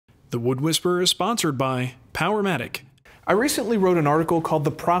The Wood Whisperer is sponsored by Powermatic. I recently wrote an article called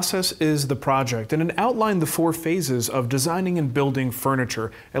The Process is the Project, and it outlined the 4 phases of designing and building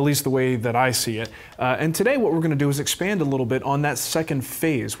furniture, at least the way that I see it. And today what we're going to do is expand a little bit on that second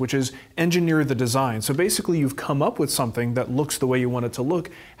phase, which is engineer the design. So basically you've come up with something that looks the way you want it to look.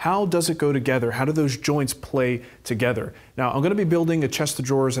 How does it go together? How do those joints play together? Now, I'm going to be building a chest of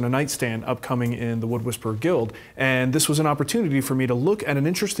drawers and a nightstand upcoming in the Wood Whisperer Guild, and this was an opportunity for me to look at an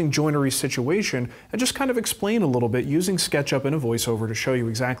interesting joinery situation and just kind of explain a little bit using SketchUp and a voiceover to show you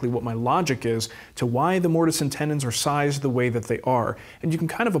exactly what my logic is to why the mortise and tenons are sized the way that they are. And you can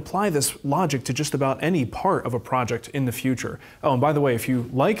kind of apply this logic to just about any part of a project in the future. Oh, and by the way, if you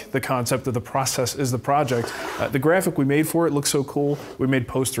like the concept of the process is the project, the graphic we made for it looks so cool, we made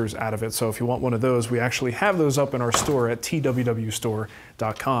posters out of it. So if you want one of those, we actually have those up in our store at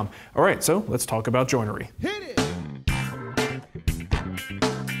twwstore.com. All right, so let's talk about joinery. Hit it!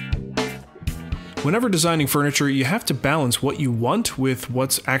 Whenever designing furniture, you have to balance what you want with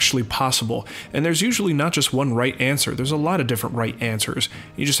what's actually possible. And there's usually not just one right answer. There's a lot of different right answers.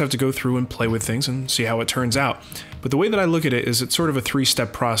 You just have to go through and play with things and see how it turns out. But the way that I look at it is it's sort of a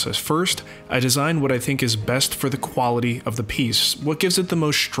 3-step process. First, I design what I think is best for the quality of the piece, what gives it the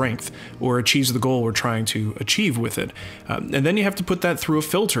most strength or achieves the goal we're trying to achieve with it. And then you have to put that through a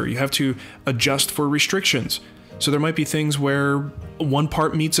filter. You have to adjust for restrictions. So there might be things where one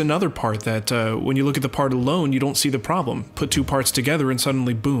part meets another part that when you look at the part alone, you don't see the problem. Put 2 parts together and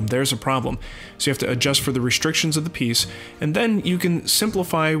suddenly, boom, there's a problem. So you have to adjust for the restrictions of the piece, and then you can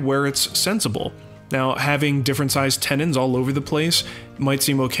simplify where it's sensible. Now, having different sized tenons all over the place might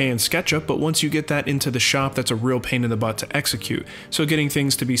seem okay in SketchUp, but once you get that into the shop, that's a real pain in the butt to execute. So getting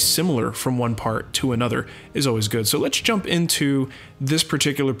things to be similar from one part to another is always good. So let's jump into this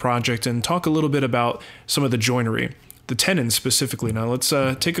particular project and talk a little bit about some of the joinery. The tenons specifically. Now let's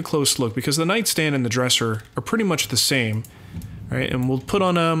take a close look, because the nightstand and the dresser are pretty much the same. All right, and we'll put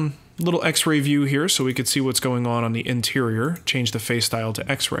on a little X-ray view here so we could see what's going on the interior. Change the face style to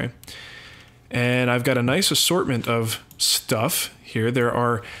X-ray. And I've got a nice assortment of stuff here. There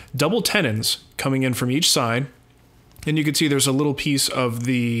are double tenons coming in from each side, and you can see there's a little piece of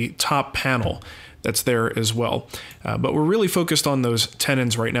the top panel that's there as well. But we're really focused on those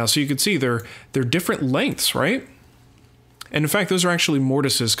tenons right now. So you can see they're different lengths, right? And in fact, those are actually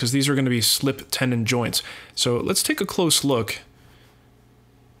mortises, because these are going to be slip tenon joints. So let's take a close look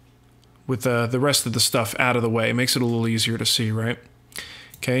with the rest of the stuff out of the way. It makes it a little easier to see, right?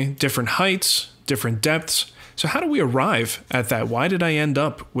 Okay, different heights, different depths. So how do we arrive at that? Why did I end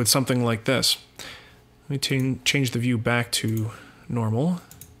up with something like this? Let me change the view back to normal.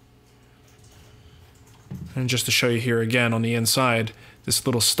 And just to show you here again on the inside, this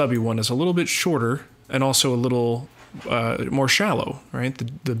little stubby one is a little bit shorter and also a little more shallow, right?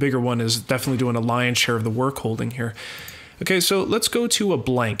 The bigger one is definitely doing a lion's share of the work holding here. Okay, so let's go to a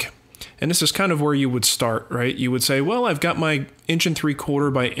blank. And this is kind of where you would start, right? You would say, well, I've got my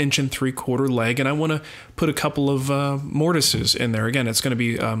 1.75" by 1.75" leg, and I want to put a couple of mortises in there. Again, it's going to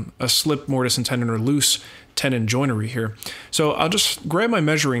be a slip mortise and tenon or loose tenon joinery here. So I'll just grab my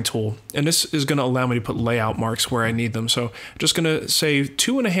measuring tool, and this is going to allow me to put layout marks where I need them. So I'm just going to say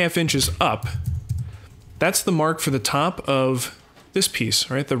 2.5 inches up. That's the mark for the top of this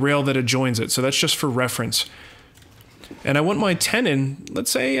piece, right? The rail that adjoins it. So that's just for reference. And I want my tenon,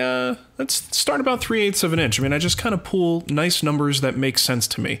 let's say, let's start about 3/8 of an inch. I mean, I just kind of pull nice numbers that make sense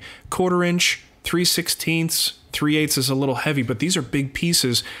to me. 1/4 inch, 3/16, 3/8 is a little heavy, but these are big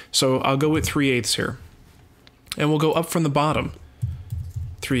pieces, so I'll go with 3/8 here. And we'll go up from the bottom,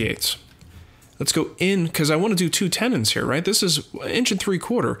 3/8. Let's go in, because I want to do 2 tenons here, right? This is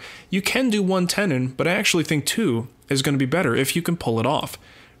 1.75 inches. You can do 1 tenon, but I actually think 2 is going to be better if you can pull it off,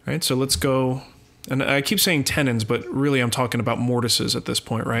 right? So let's go. And I keep saying tenons, but really I'm talking about mortises at this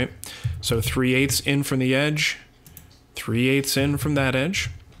point, right? So 3/8 in from the edge, 3/8 in from that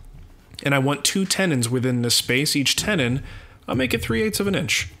edge. And I want 2 tenons within this space. Each tenon, I'll make it 3/8 of an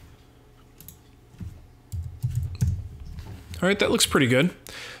inch. All right, that looks pretty good.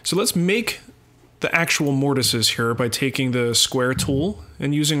 So let's make the actual mortises here by taking the square tool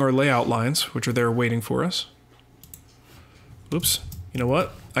and using our layout lines, which are there waiting for us. Oops, you know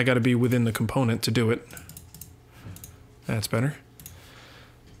what? I got to be within the component to do it. That's better.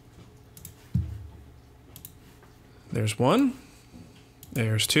 There's 1.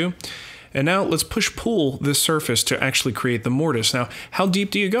 There's 2. And now let's push-pull this surface to actually create the mortise. Now, how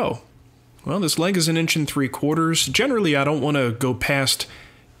deep do you go? Well, this leg is 1.75 inches. Generally, I don't want to go past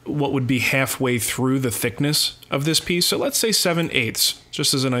what would be halfway through the thickness of this piece. So let's say 7/8,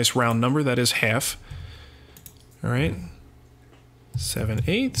 just as a nice round number. That is half. All right.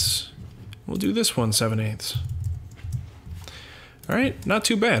 7/8. We'll do this one 7/8. All right, not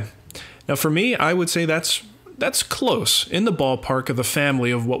too bad. Now for me, I would say that's close, in the ballpark of the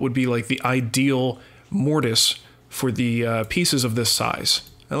family of what would be like the ideal mortise for the pieces of this size.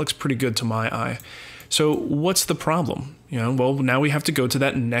 That looks pretty good to my eye. So what's the problem? Well, now we have to go to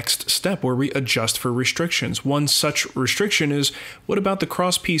that next step where we adjust for restrictions. One such restriction is, what about the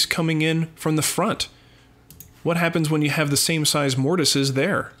cross piece coming in from the front? What happens when you have the same size mortises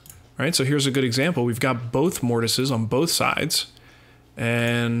there? Right, so here's a good example. We've got both mortises on both sides,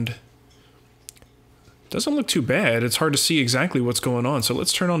 and doesn't look too bad. It's hard to see exactly what's going on. So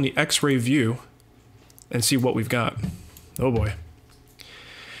let's turn on the X-ray view and see what we've got. Oh boy.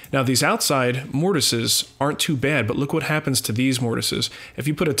 Now these outside mortises aren't too bad, but look what happens to these mortises. If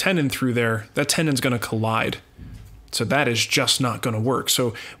you put a tenon through there, that tenon's going to collide. So that is just not going to work.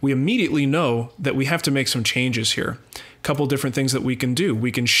 So we immediately know that we have to make some changes here. A couple different things that we can do.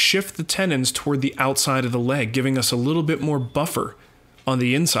 We can shift the tenons toward the outside of the leg, giving us a little bit more buffer on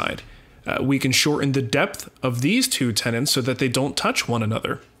the inside. We can shorten the depth of these two tenons so that they don't touch one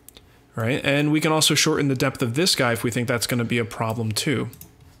another. Right? And we can also shorten the depth of this guy if we think that's going to be a problem too.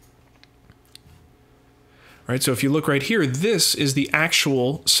 Right, so if you look right here, this is the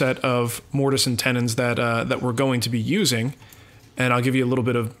actual set of mortise and tenons that we're going to be using. And I'll give you a little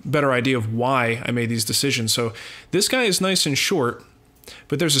bit of better idea of why I made these decisions. So this guy is nice and short,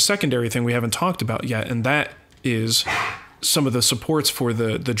 but there's a secondary thing we haven't talked about yet, and that is some of the supports for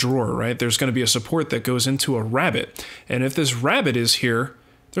the drawer, right? There's going to be a support that goes into a rabbet. And if this rabbet is here,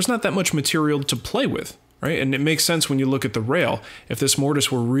 there's not that much material to play with, right? And it makes sense when you look at the rail. If this mortise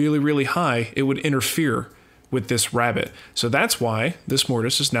were really, really high, it would interfere with this rabbet. So that's why this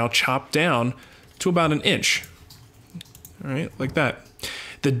mortise is now chopped down to about 1 inch. All right, like that.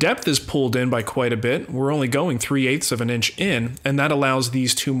 The depth is pulled in by quite a bit. We're only going 3/8 of an inch in, and that allows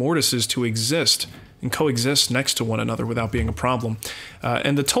these two mortises to exist and coexist next to one another without being a problem.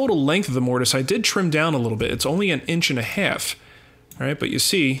 And the total length of the mortise, I did trim down a little bit. It's only 1.5 inches. All right, but you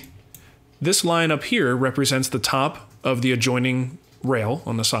see, this line up here represents the top of the adjoining rail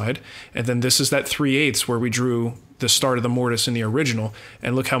on the side, and then this is that 3/8 where we drew the start of the mortise in the original,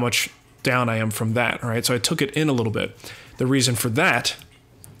 and look how much down I am from that. All right, so I took it in a little bit. The reason for that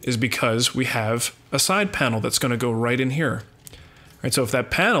is because we have a side panel that's going to go right in here. All right, so if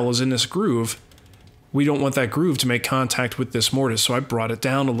that panel is in this groove, we don't want that groove to make contact with this mortise, so I brought it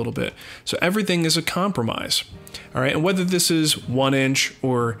down a little bit. So everything is a compromise. All right, and whether this is 1 inch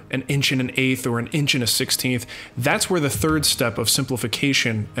or 1 1/8 or 1 1/16, that's where the third step of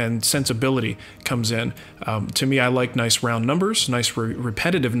simplification and sensibility comes in. To me, I like nice round numbers, nice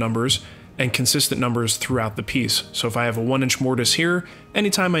repetitive numbers, and consistent numbers throughout the piece. So if I have a 1 inch mortise here,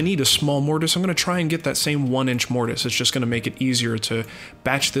 anytime I need a small mortise, I'm going to try and get that same 1 inch mortise. It's just going to make it easier to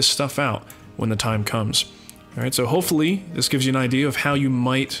batch this stuff out when the time comes. All right, so hopefully this gives you an idea of how you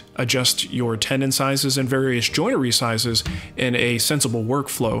might adjust your tenon sizes and various joinery sizes in a sensible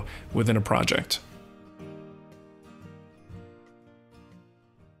workflow within a project.